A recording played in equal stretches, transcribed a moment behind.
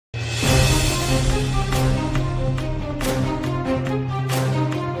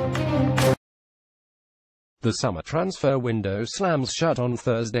The summer transfer window slams shut on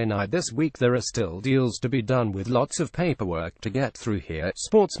Thursday night. This week there are still deals to be done with lots of paperwork to get through here.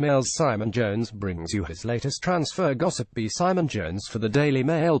 Sportsmail's Simon Jones brings you his latest transfer gossip. Simon Jones for the Daily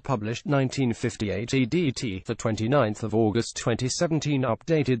Mail, published 1958 EDT, the 29th of August 2017,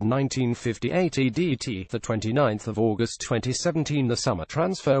 updated 1958 EDT, the 29th of August 2017. The summer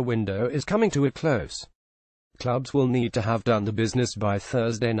transfer window is coming to a close. Clubs will need to have done the business by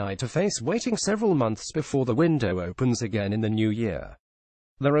Thursday night to face waiting several months before the window opens again in the new year.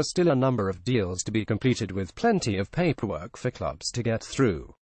 There are still a number of deals to be completed, with plenty of paperwork for clubs to get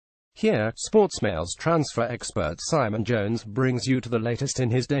through. Here, Sportsmail's transfer expert Simon Jones brings you to the latest in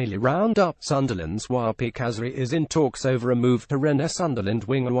his daily roundup. Sunderland's Wabhi Khazri is in talks over a move to Rennes. Sunderland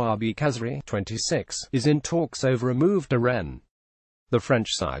winger Wabhi Khazri, 26, is in talks over a move to Rennes. The French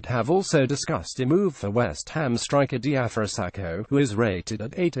side have also discussed a move for West Ham striker Sakho, who is rated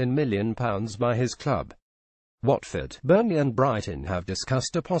at £18 million by his club. Watford, Burnley and Brighton have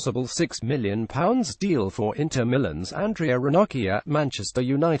discussed a possible £6 million deal for Inter Milan's Andrea Ranocchia. Manchester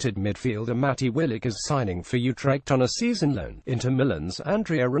United midfielder Matty Willock is signing for Utrecht on a season loan. Inter Milan's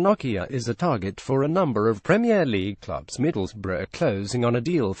Andrea Ranocchia is a target for a number of Premier League clubs. Middlesbrough are closing on a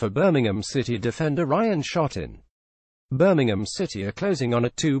deal for Birmingham City defender Ryan Shotton. Birmingham City are closing on a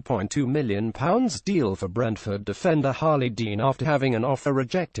 £2.2 million deal for Brentford defender Harley Dean after having an offer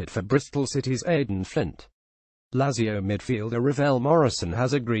rejected for Bristol City's Aidan Flint. Lazio midfielder Ravel Morrison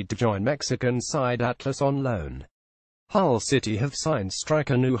has agreed to join Mexican side Atlas on loan. Hull City have signed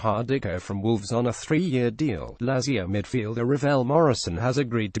striker Nuha Dico from Wolves on a 3-year deal. Lazio midfielder Ravel Morrison has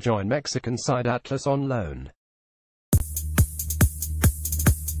agreed to join Mexican side Atlas on loan.